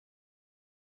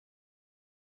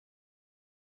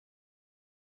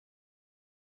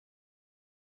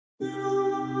I'm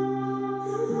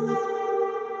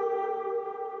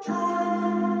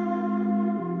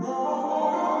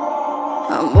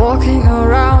walking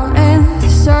around in the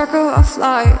circle of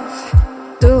life,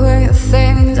 doing the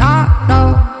things I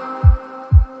know,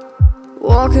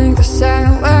 walking the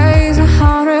same ways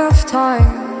 100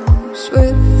 times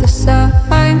with the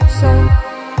same soul.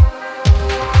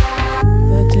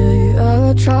 But do you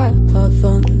ever try to path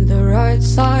on the right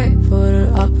side, put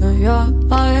it up in your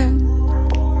mind?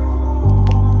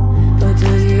 But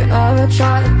do you ever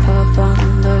try to path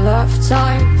on the left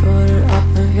side, put it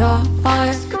up in your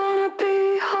mind?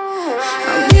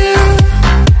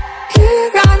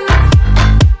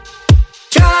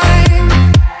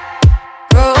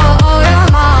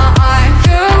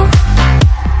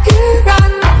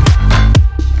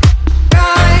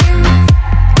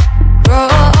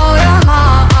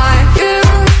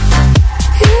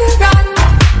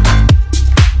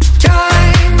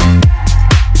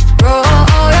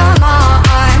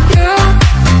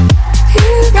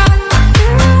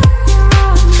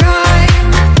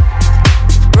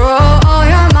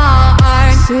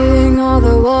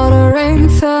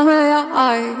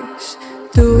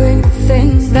 Doing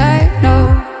things they know,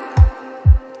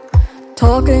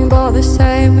 talking about the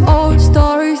same old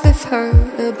stories they've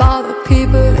heard about the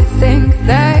people they think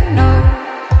they know.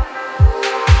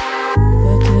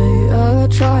 But do you ever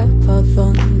try to path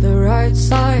on the right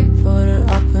side, put it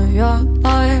up in your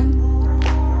mind?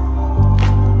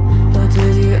 But do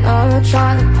you ever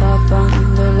try to path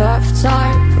on the left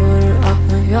side, put it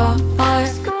up in your mind?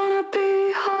 It's gonna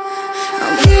be hard.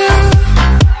 I'm here.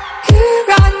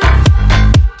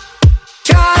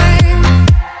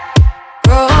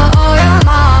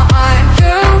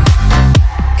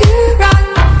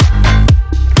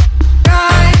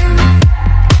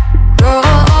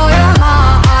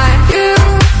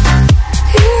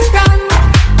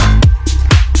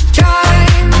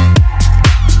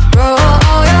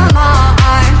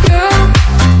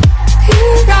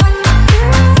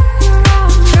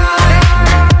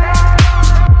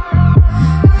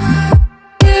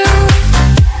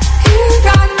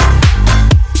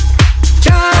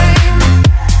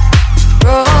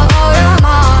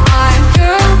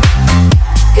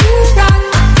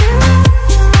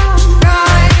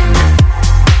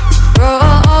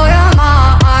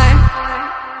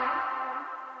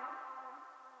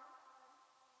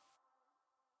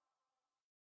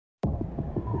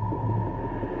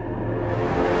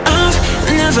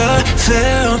 Never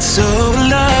felt so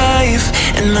alive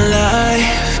in my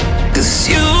life, 'cause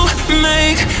you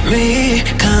make me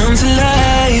come to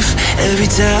life every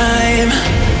time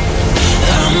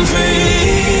I'm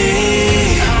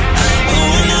free.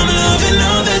 Oh, and I'm loving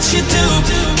all that you do.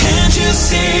 Can't you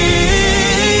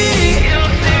see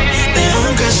that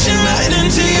I'm crashing right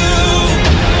into you?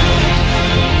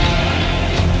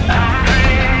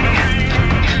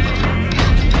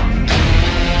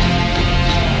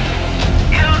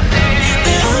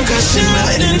 Crashing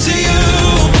right into you.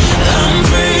 I'm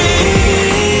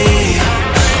free.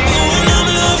 Oh, and I'm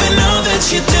loving all that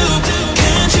you do.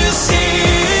 Can't you see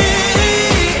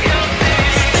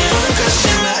that I'm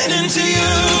crashing right into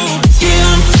you?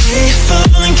 Yeah, I'm free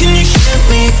falling. Can you hear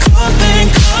me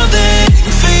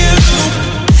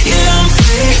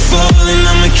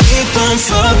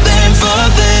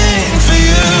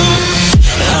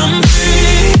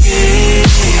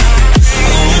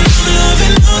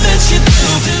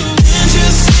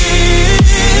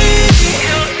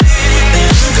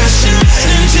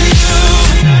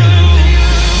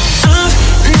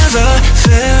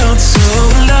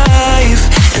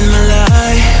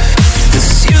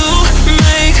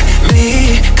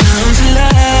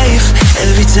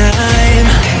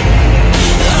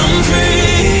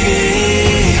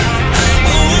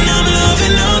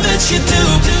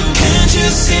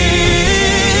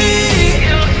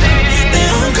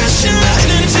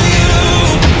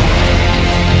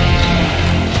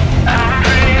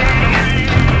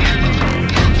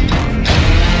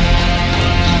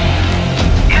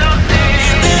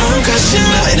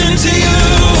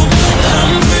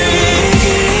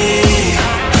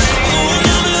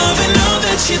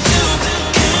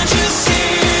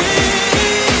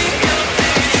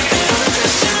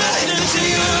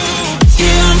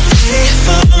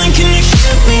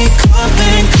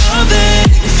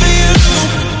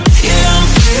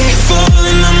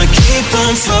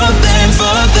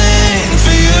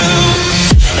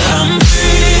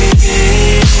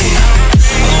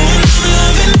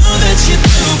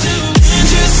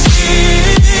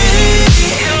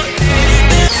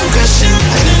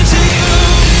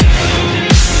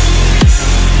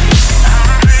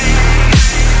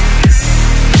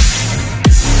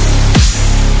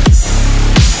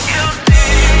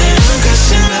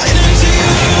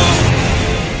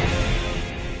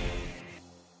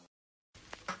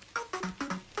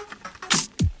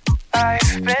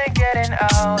I've been getting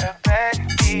out of bed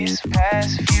these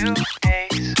past few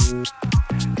days.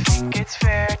 Think it's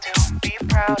fair to be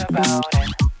proud about it.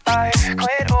 I've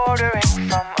quit ordering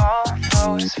from all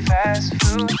those fast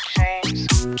food chains.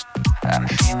 I'm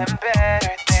feeling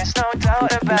better, there's no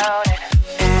doubt about it.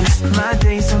 And my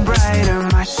days are brighter,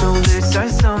 my shoulders are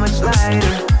so much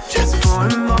lighter. Just for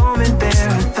a moment there,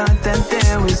 I thought that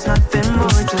there was nothing more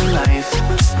to life.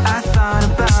 I thought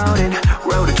about it,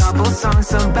 wrote a couple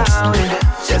songs about it.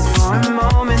 Just for a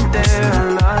moment there, I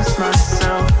lost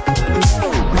myself.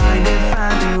 Mind if I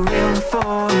be real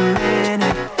for a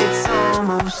minute? It's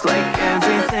almost like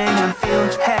everything I feel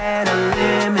had a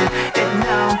limit. It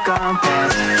now gone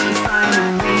past,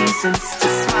 finding reasons to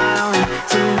smile and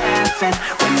to laugh. And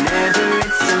whenever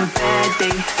it's a bad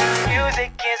day,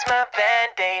 music is my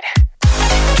band-aid.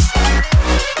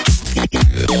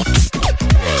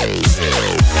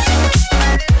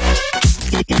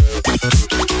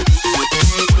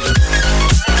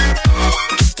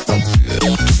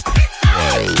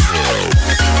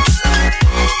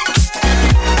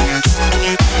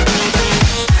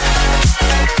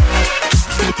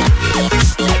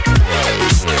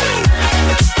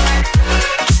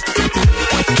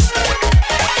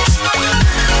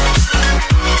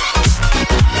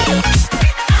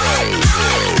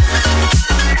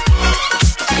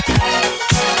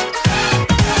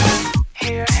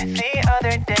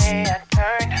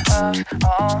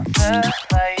 All the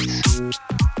lights,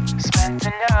 spent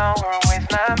an hour with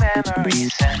my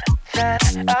memories, and then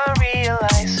I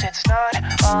realized it's not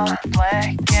all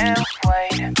black and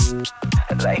white.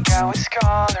 Like I was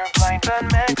colorblind but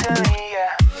mentally,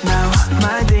 yeah. Now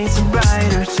my days are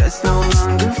brighter, just no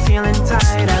longer feeling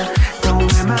tighter.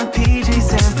 Don't wear my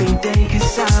PJs every day,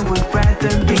 cause I would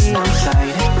rather be on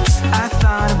site. I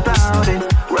thought about it,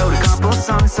 wrote a couple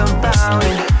songs about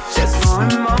it. Just for a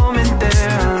moment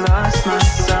there, I lost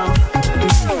myself.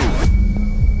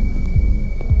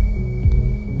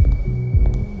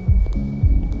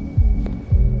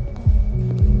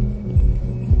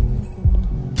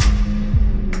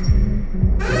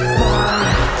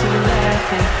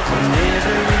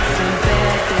 Whenever it's a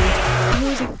bad day,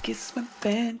 music is my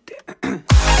band.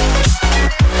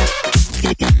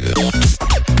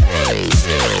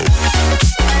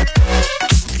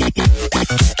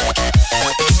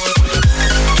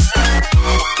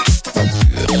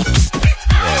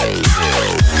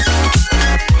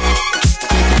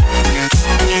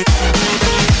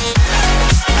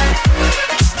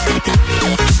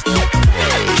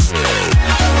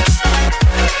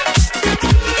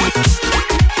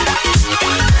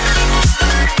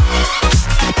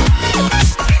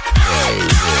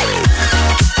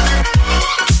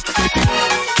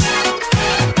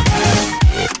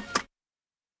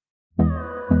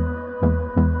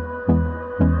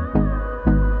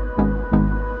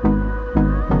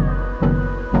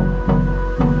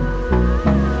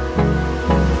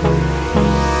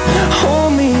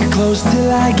 Close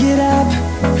till I get up,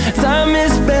 time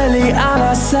is barely on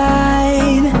our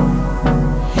side.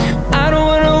 I don't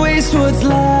wanna waste what's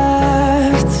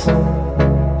left.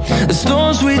 The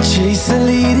storms we chase are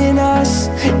leading us,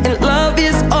 and love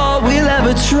is all we'll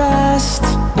ever trust.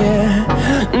 Yeah,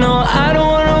 no, I don't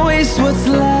wanna waste what's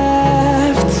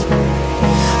left.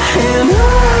 And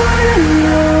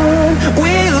on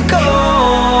we'll go,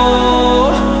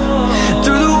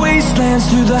 through the wastelands,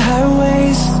 through the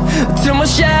highways, till my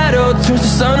shadow turns to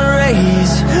sun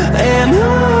rays. And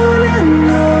on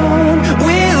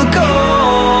we'll go,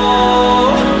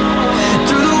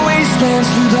 through the wastelands,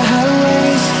 through the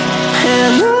highways.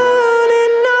 And on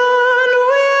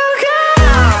we'll go.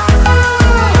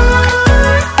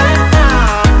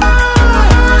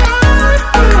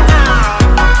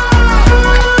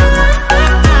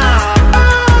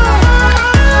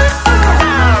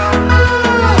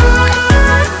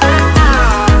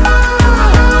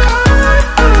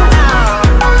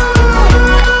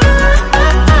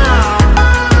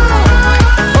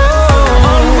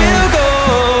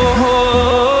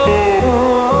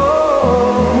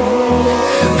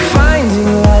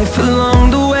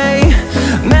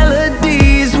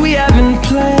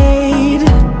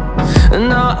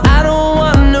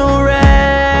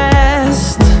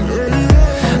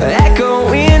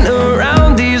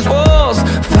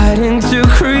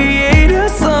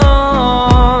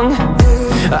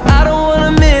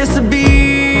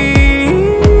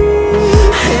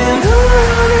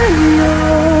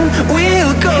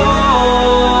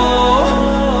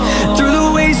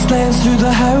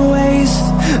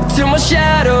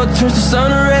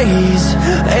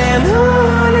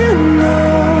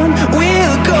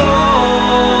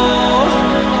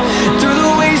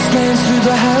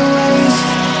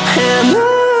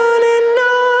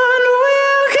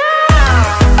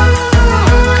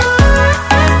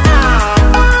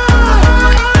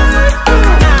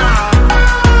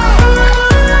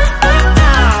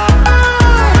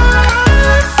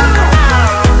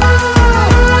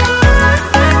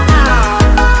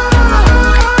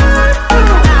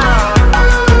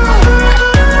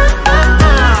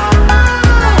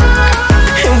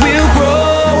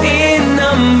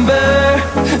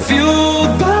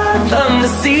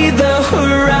 see the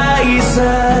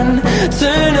horizon,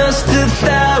 turn us to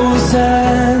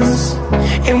thousands,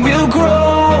 and we'll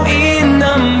grow in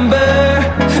number,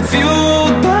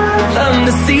 fueled by them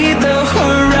to see the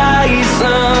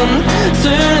horizon,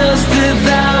 turn us to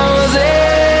thousands.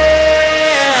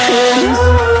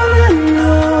 And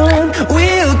on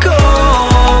we'll go,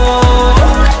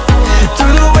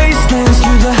 through the wastelands,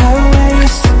 through the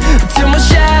highways, till my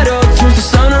shadow turns to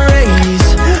sun rays.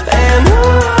 And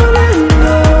on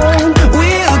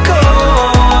we'll go,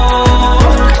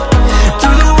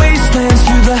 through the wastelands,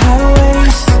 through the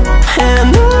highways.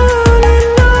 And on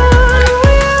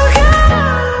we'll go.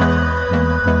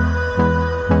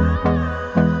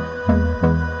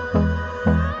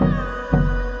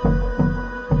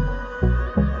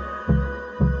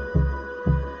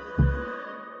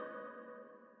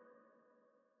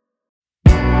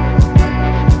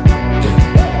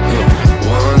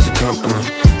 One's a company,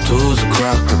 two's a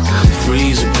crowd,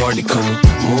 three's a party coming,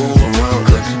 move around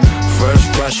like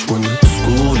fresh when the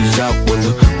school is out, when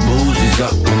the booze is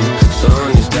up, when the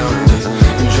sun is down.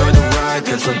 Enjoy the ride,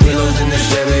 got some pillows in the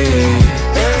Chevy.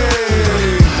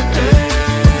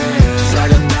 Just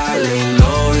like a darling,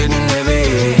 low hitting heavy.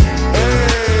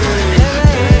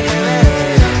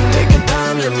 Take your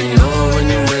time, let me know when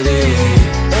you're ready.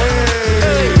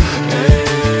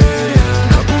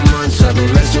 Couple months I've been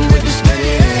messing with the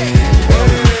steady.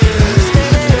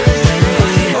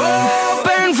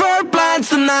 Open for plans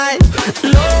tonight,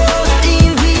 lost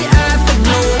in the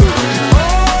afterglow.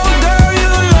 Oh girl,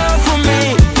 your love for me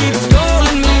keeps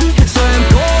calling me, so I'm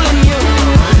calling you.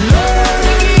 Lord,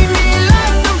 give me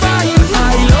life to find,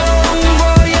 I long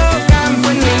for your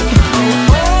company.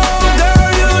 Oh girl,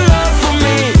 your love for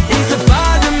me is a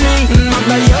part of me, my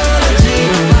biology.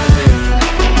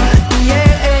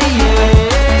 Yeah,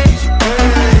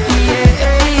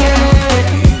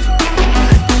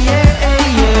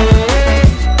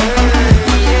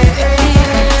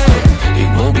 it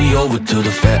won't be over till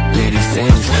the fat lady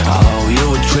sings. I owe you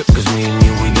a trip, cause me and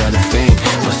you, we got a thing.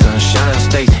 My sunshine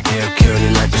state, hair curly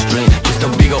like a string. Just a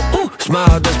big ol' ooh,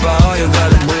 smile, that's about all you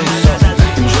gotta bring. So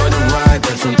enjoy the ride,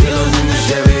 got some pillows in the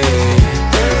Chevy.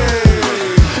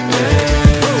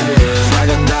 Just like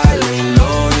a darling,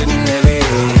 loaded and heavy.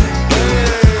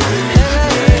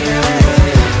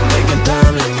 Take your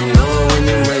time, let me know when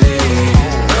you're ready.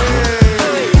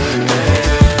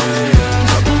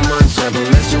 Couple months I've been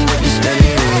messing with you steady.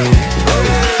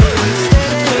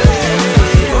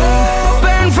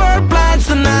 Open for plans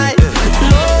tonight,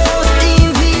 lost in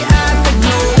the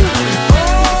afterglow.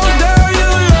 Oh girl,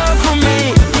 your love for me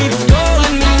keeps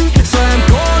calling me, so I'm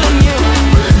calling you.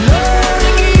 Lord,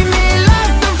 give me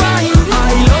life to find,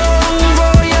 I long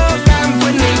for your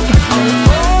company.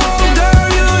 Oh girl,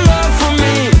 your love for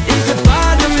me is a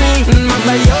part of me, my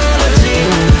biology.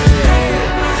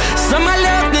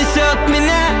 Самолет несет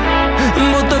меня,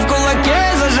 будто в кулаке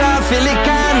зажав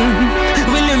великан.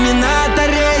 В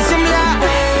иллюминаторе земля.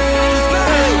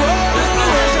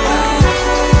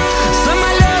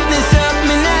 Самолет несет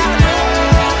меня,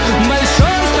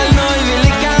 большой стальной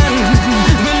великан.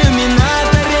 В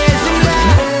иллюминаторе земля.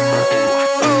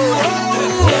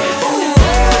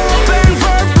 Open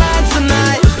for plans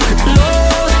tonight,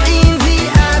 lost in the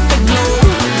afterglow.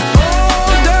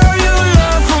 Oh girl, your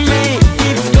love for me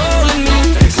keeps calling me,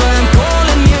 so I'm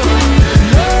calling you.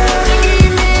 Lord,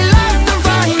 give me life to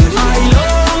find, I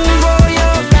long for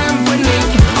your company.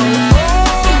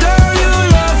 Oh girl, your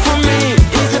love for me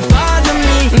is a part of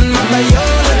me, my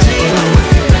biology.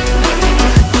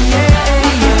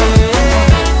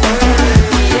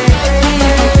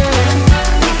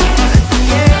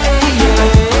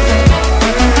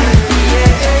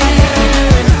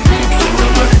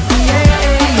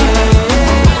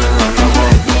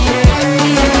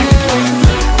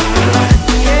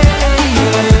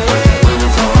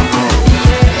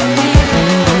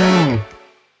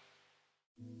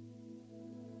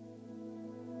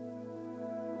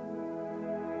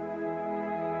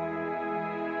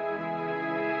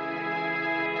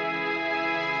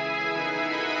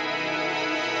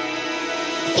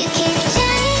 You keep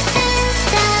chasing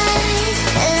stars,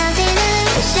 lost in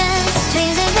illusions,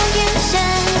 dreams of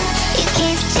confusion. You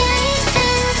keep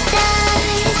chasing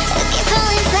stars, keep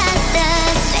falling faster,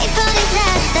 straight for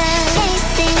disaster.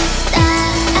 Chasing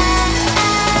stars,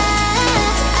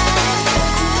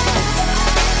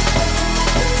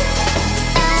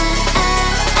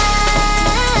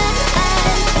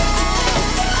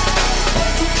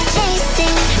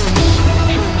 chasing.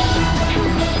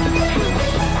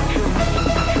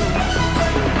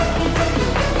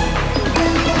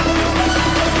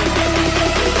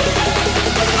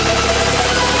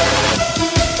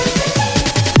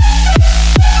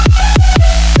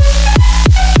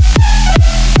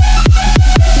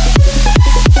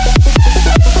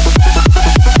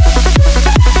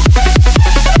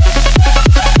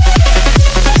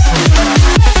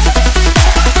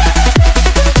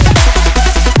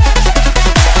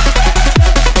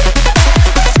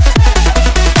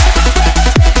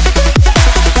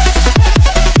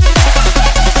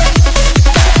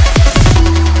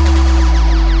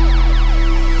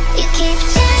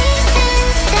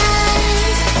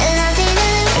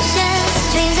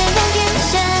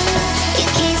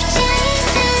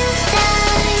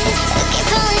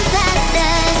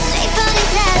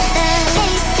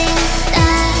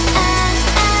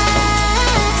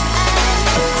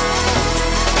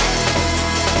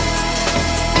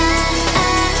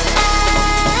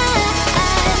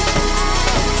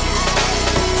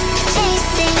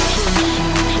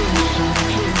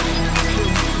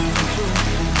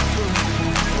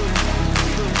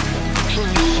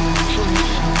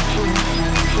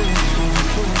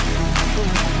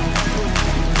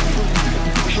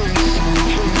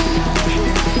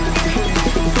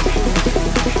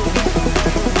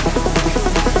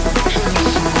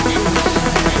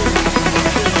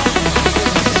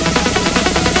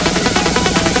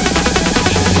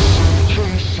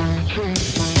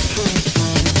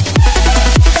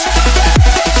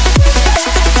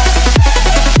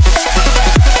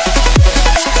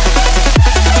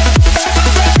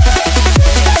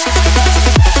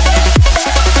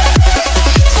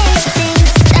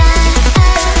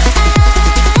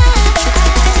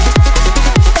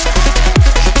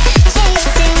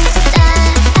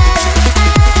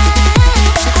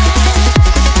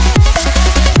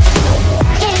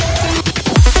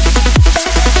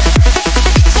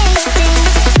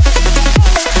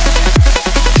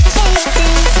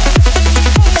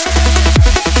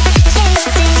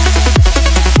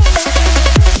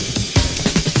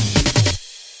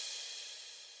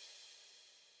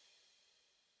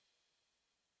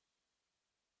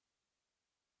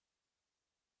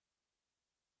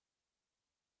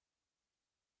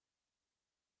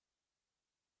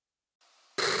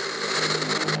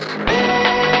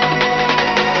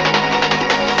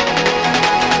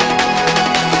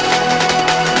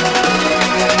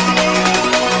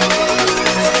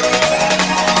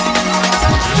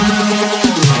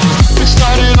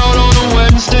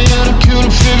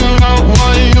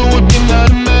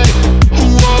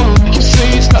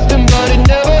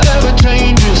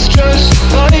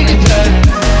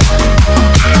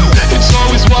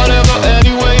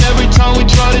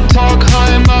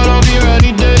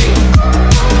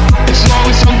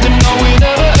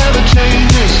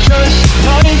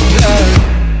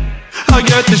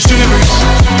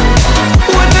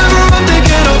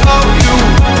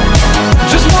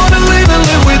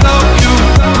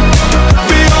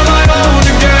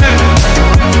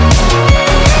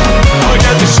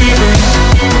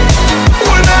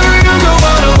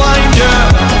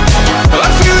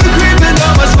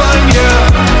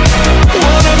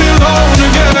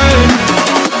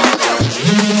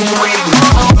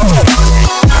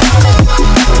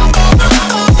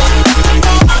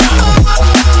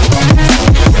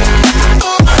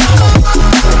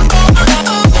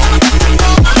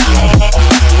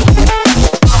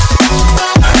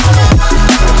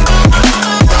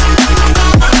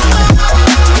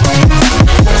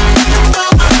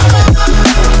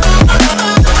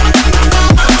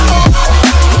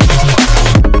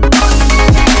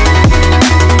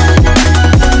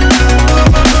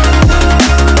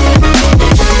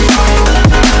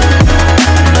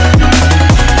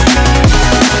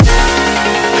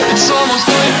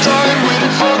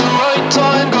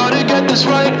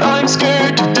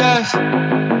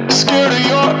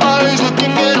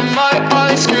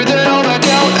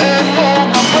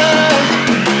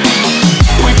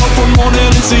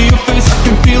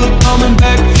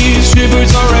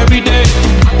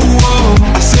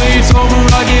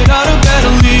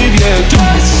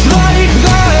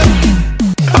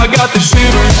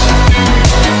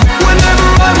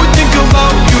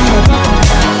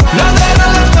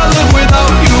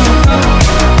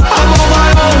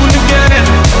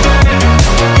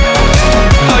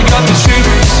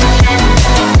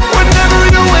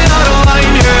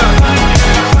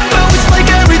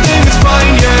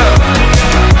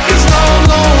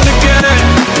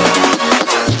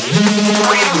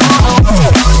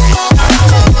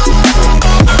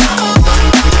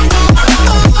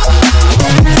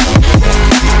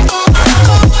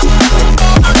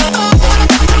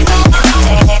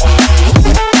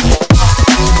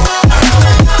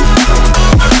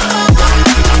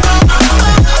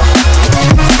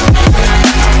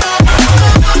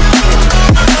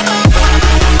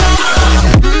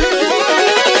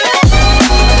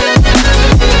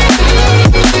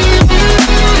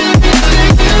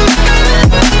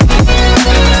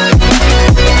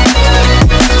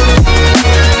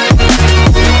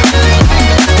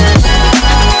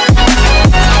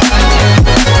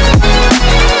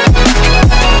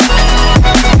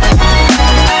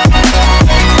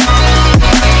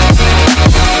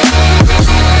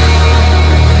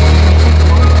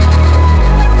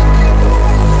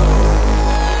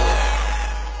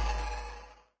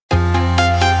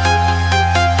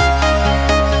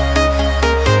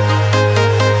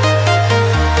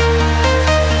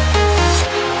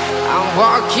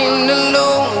 Walking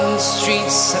alone, the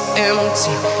streets are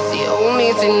empty. The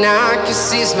only thing I can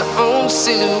see is my own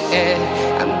silhouette.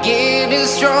 I'm getting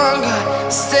stronger,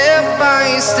 step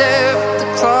by step. The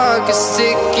clock is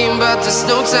ticking, but there's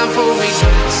no time for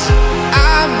regrets.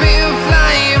 I've been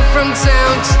flying from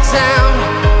town to town,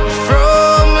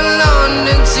 from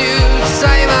London to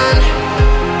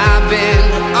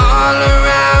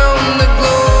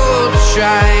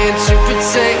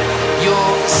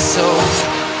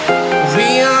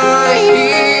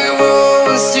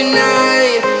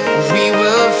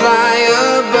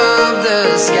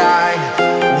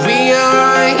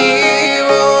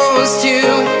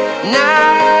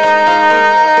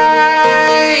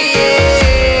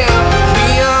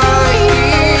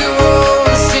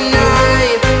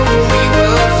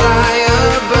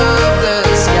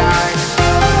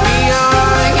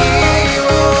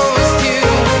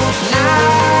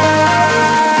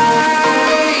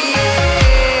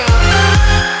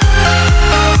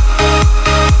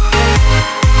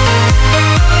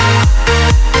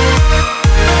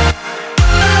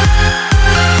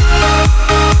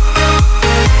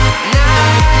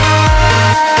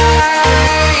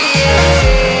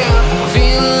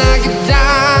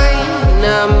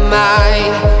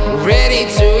ready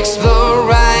to explore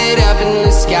right up in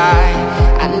the sky.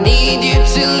 I need you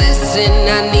to listen,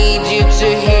 I need you to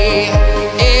hear,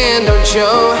 and don't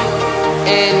show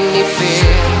any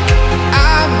fear.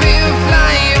 I've been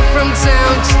flying from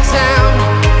town to town,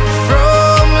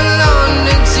 from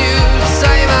London to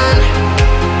Taiwan.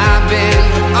 I've been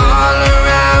all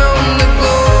around the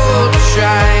globe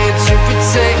trying to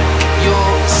protect your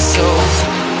soul.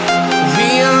 We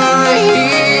are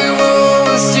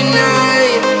heroes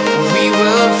tonight, we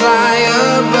will fly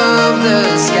above the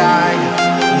sky.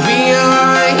 We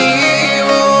are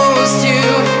heroes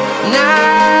tonight,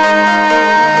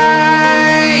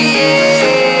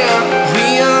 yeah. We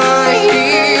are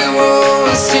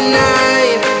heroes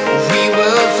tonight, we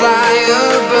will fly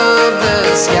above the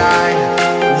sky.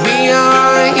 We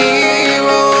are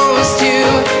heroes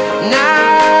tonight,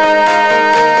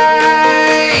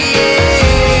 yeah.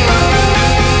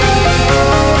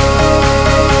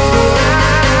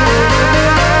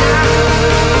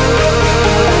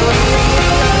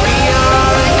 We are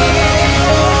heroes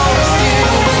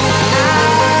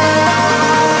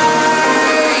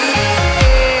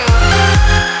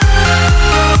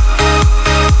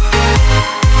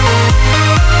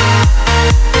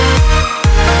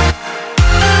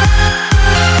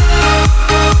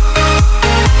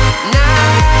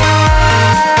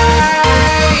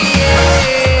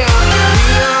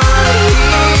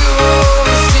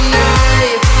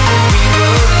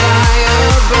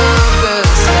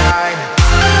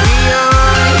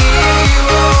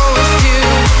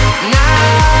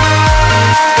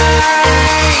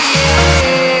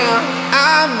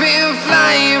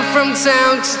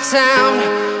town to town,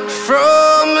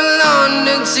 from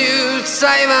London to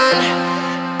Taiwan.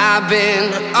 I've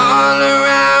been all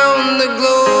around the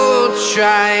globe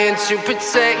trying to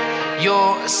protect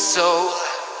your soul.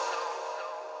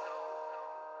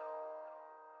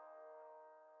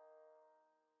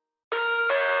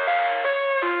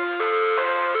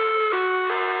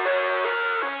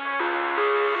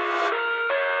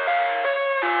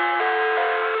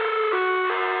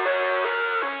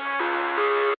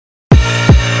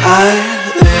 I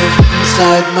live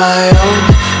inside my own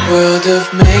world of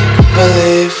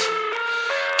make-believe.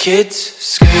 Kids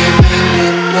screaming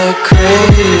in the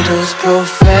cradles,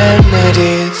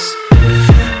 profanities.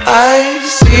 I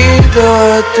see the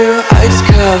world through eyes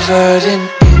covered in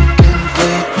ink and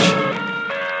bleach.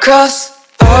 Cross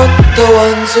out the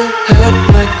ones who heard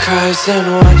my cries and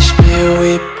watched me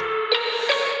weep.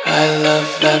 I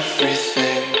love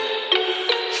everything.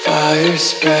 Fire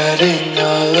spreading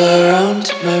all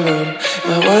around my room.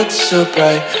 My world's so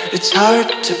bright, it's hard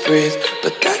to breathe,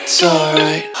 but that's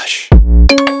alright. Hush.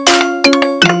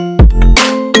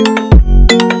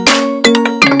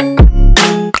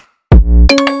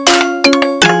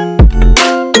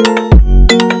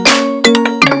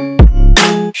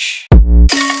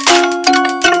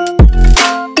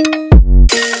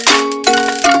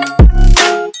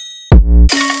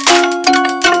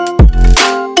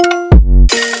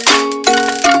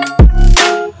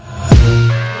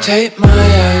 Tape my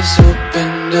eyes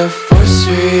open to force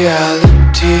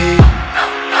reality.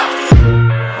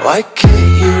 Why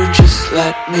can't you just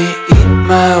let me eat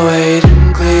my weight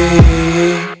in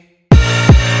glee?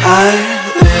 I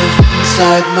live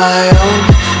inside my own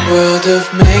world of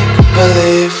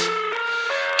make-believe.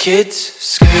 Kids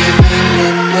screaming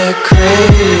in their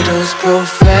cradles,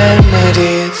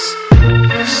 profanities.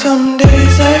 Some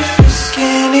days I feel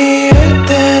skinnier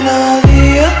than all the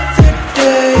other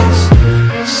days.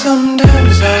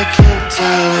 Sometimes I can't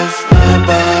tell if my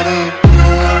body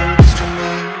belongs to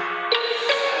me.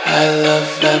 I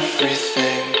love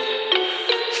everything.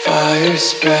 Fire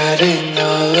spreading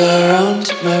all around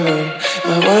my room.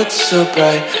 My world's so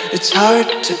bright, it's hard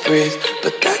to breathe,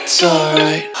 but that's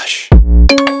alright. Hush.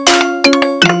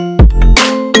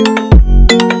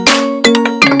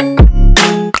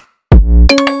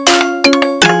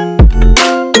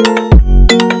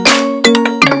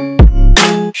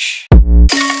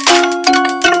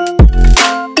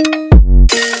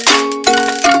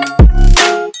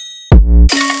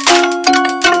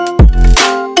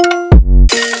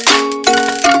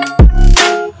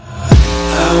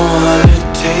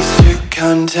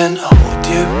 Content, hold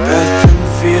your breath and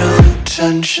feel the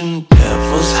tension.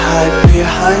 Devils hide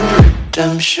behind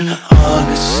redemption.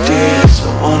 Honesty is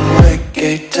a one-way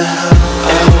gate to hell.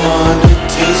 I wanna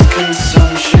taste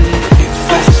consumption, breathe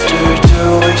faster to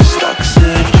waste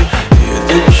oxygen. Hear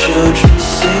the children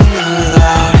sing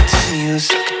aloud. It's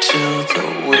music till the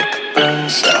wick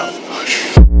burns out.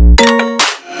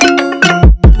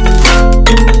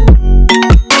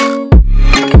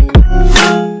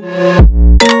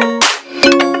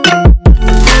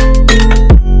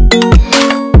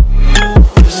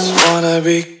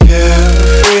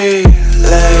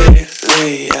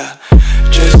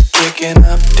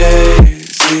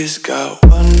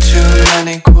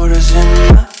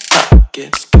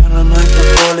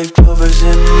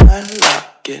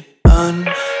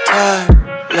 tight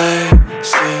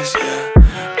laces,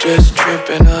 yeah. Just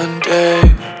tripping on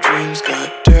daydreams. Got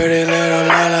dirty little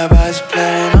lullabies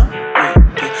playing on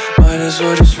repeat. Might as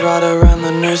well just ride around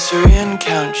the nursery and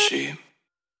count sheep.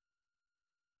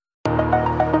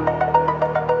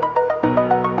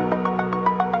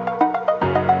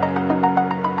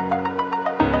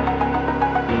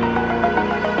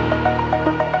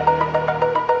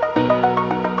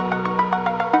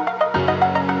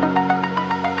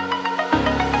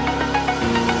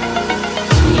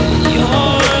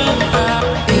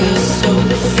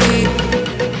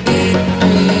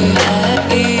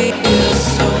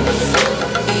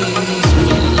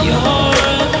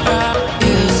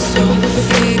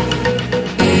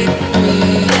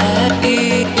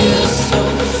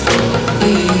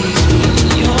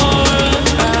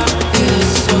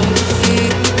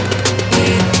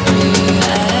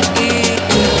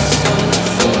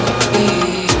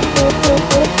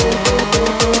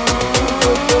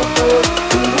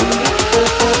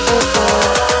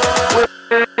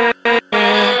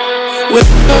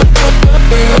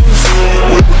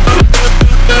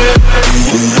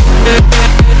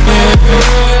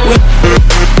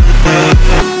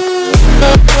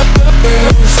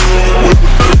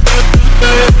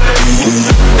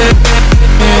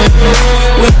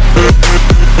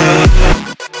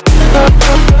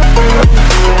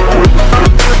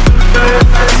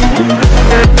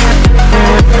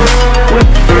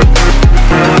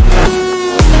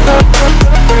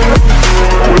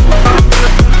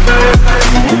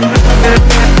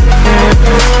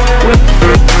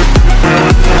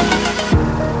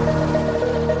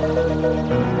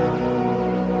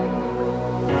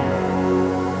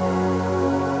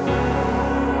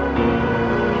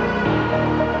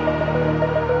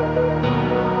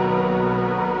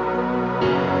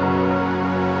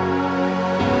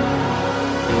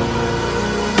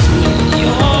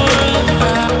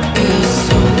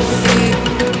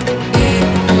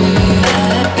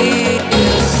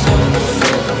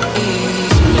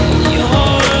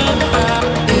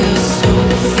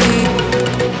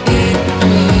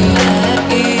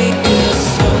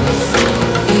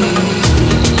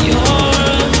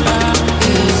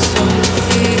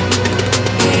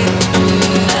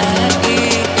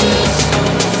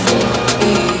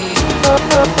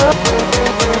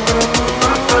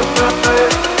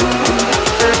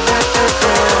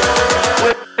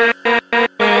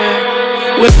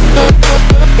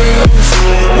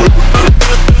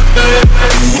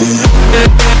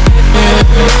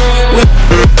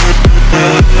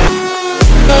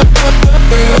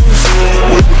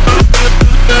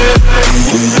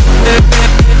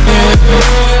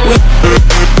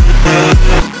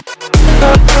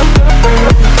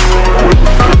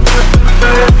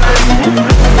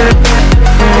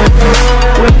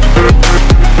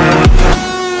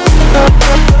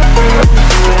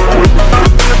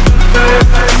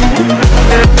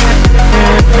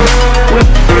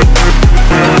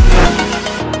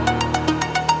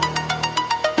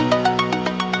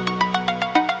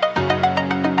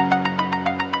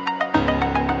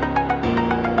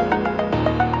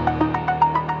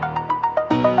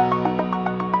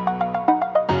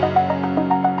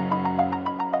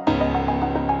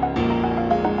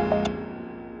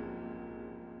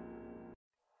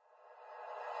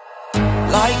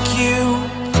 Like you,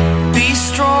 be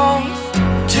strong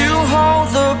to hold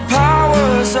the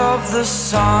powers of the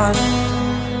sun.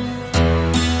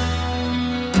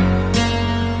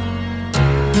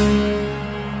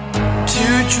 To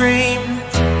dream,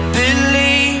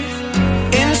 believe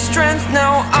in strength.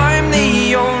 Now I'm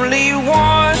the only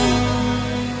one,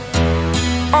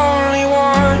 only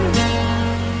one.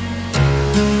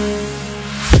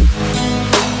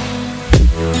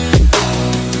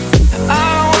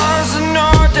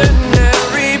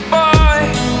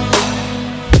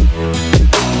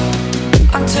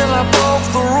 Until I broke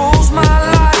the rules, my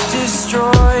life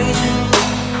destroyed.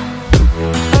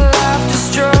 A life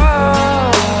destroyed.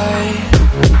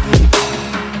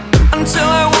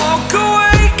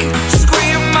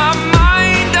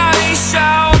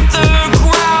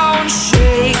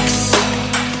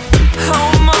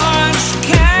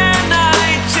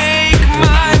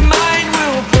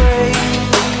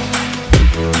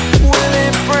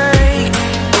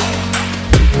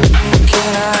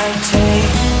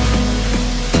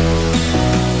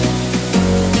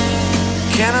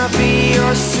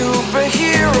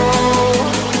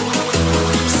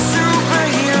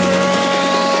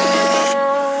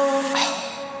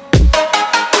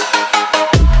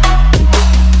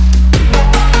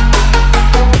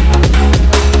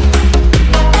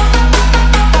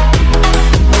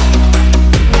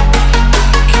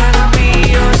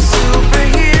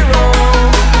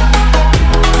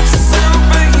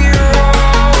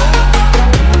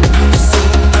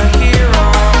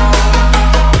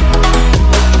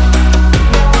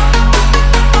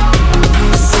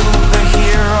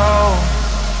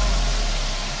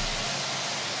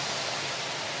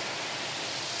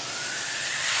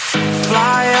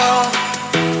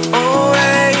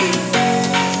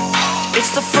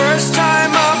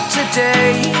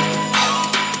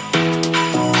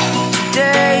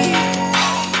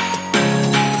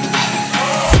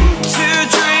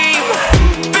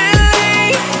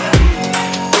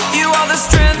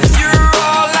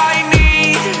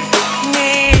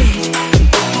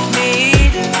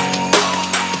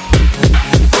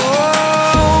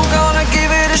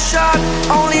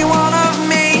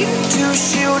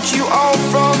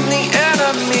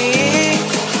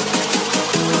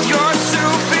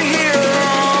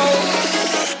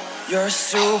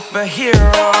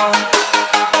 superhero.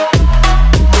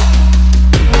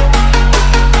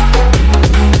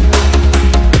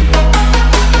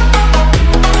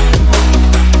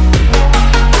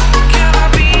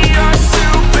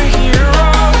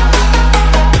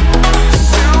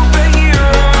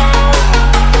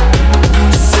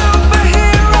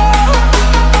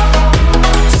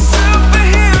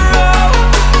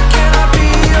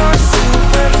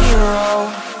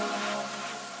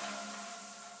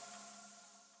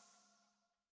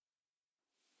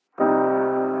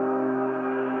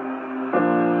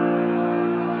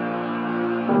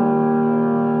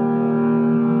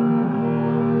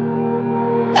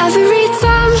 Every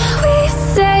time we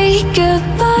say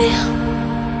goodbye,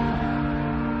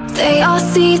 they all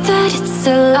see that it's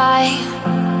a lie.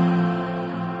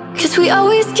 'Cause we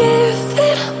always give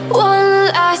it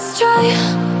one last try.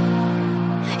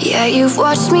 Yeah, you've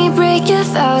watched me break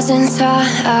 1,000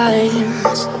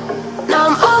 times. Now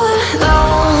I'm all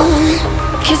alone,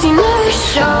 'cause you never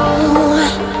show.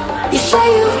 You say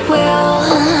you will,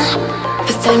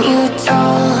 but then you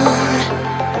don't.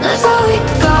 That's how it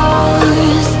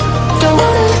goes. Don't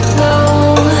wanna know.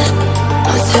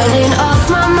 I'm turning off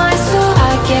my mind so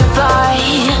I get by.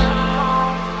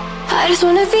 I just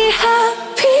wanna be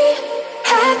happy,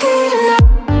 happy tonight.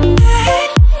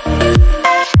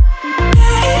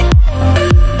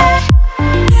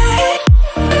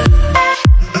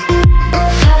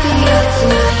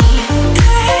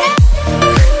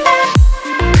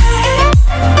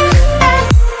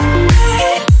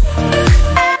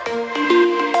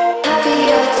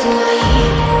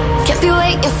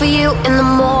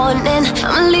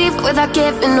 Without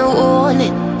giving a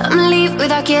warning, I'ma leave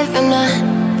without giving a.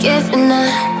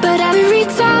 But every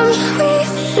time we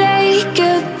say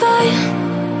goodbye,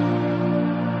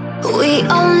 we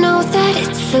all know that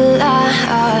it's a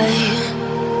lie.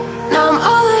 Now I'm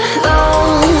all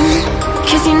alone,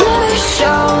 'cause you never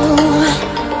show.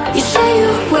 You say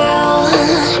you will,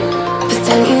 but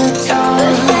then you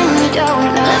don't.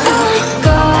 That's how it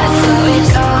goes.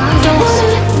 Don't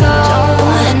wanna know.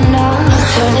 I'm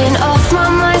turning off my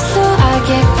mind so I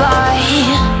get by.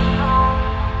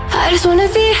 I just wanna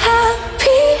be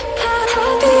happy,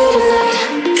 happy tonight.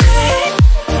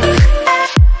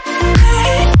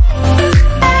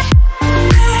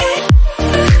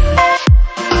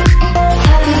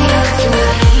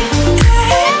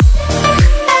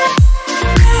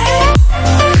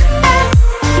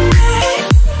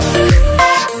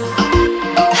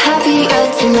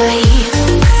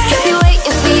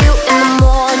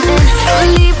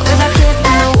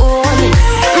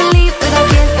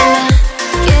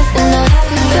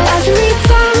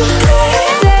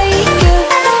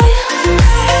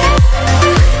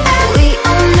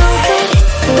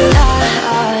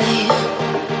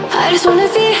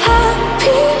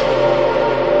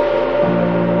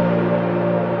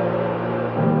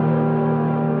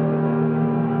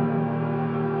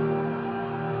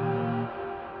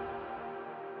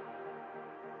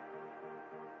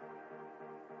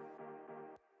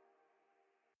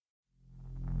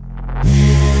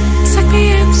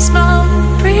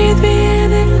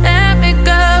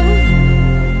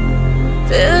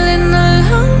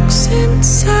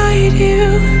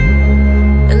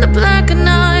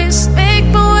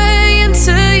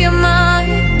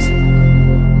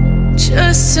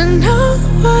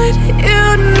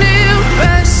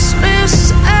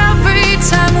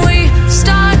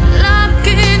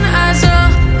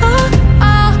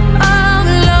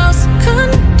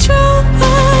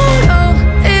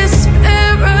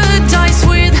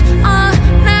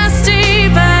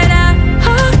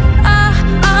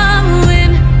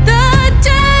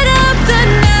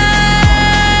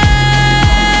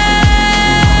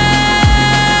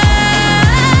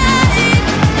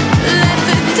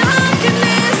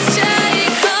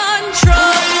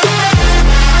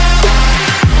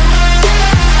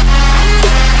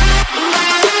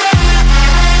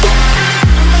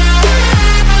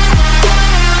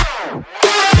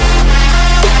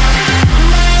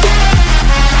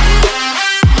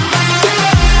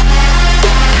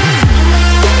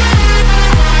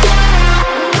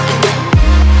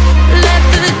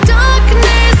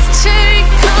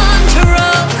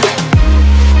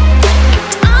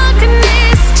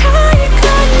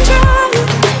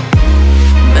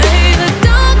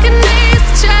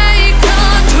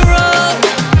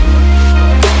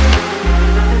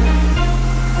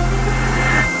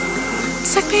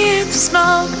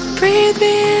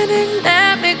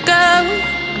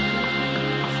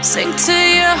 Sing to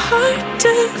your heart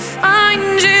to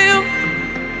find you.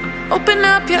 Open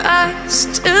up your eyes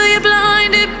till you're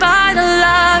blinded by the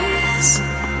lies.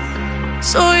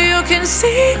 so you can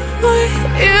see what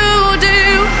you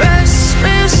do.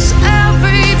 Restless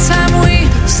every time we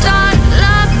start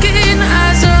locking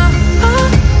eyes.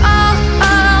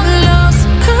 Lost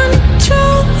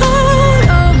control.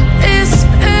 Oh, it's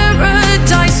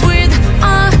paradise with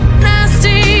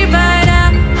honesty, but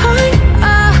in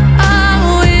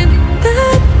the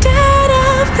dead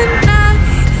of the night,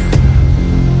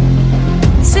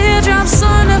 teardrops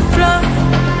on the floor.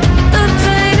 The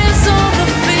pain is over,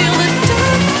 feel the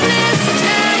darkness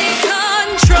take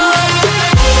control.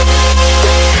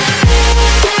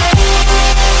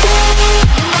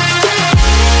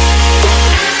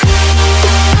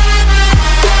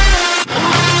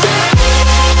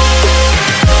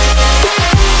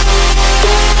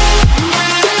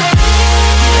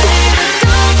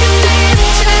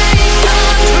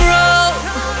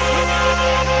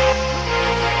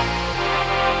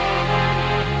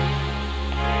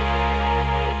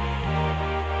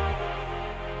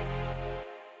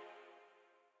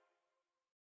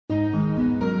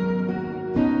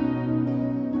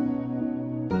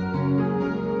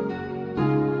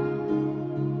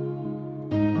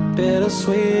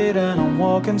 Bittersweet and I'm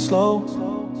walking slow,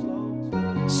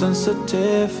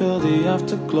 sensitive, feel the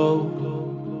afterglow.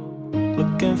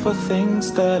 Looking for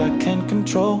things that I can't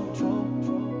control.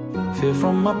 Fear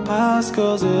from my past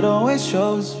cause it always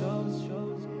shows.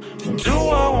 Do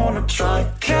I wanna try?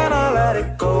 Can I let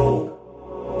it go?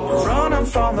 Running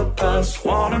from the past,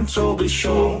 wanting to be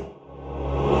sure.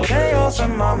 Chaos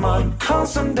in my mind,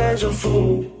 constant deja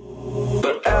vu.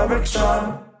 But every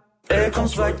time it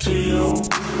comes back to you.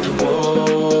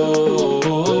 Whoa,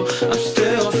 I'm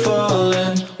still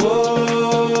falling.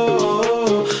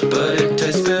 Whoa, but it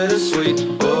tastes bittersweet.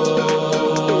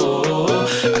 Whoa,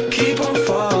 I keep on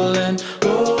falling.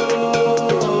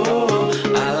 Whoa,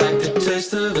 I like the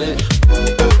taste of it.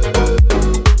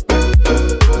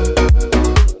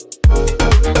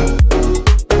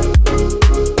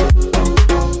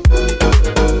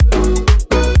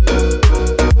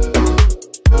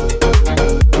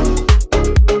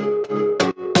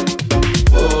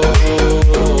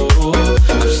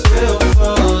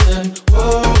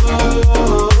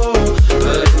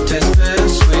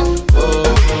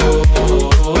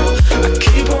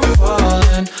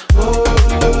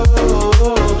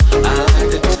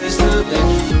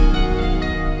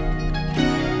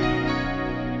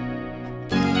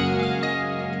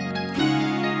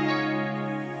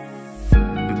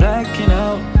 Blacking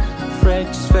out, afraid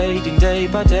just fading day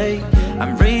by day.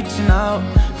 I'm reaching out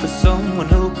for someone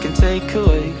who can take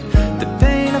away the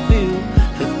pain I feel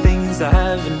for things I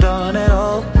haven't done at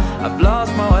all. I've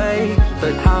lost my way,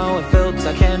 but how I felt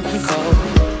I can't recall.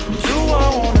 Do I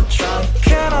wanna try?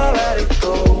 Can I let it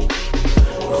go?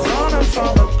 Running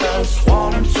from the past,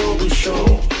 wanting to be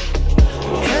sure.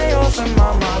 Chaos in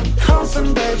my mind,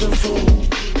 constant deja vu.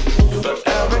 But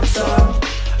every time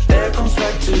it comes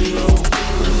back to you.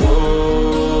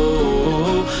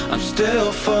 Whoa, I'm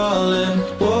still falling.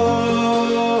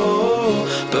 Whoa,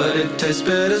 but it tastes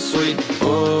bittersweet.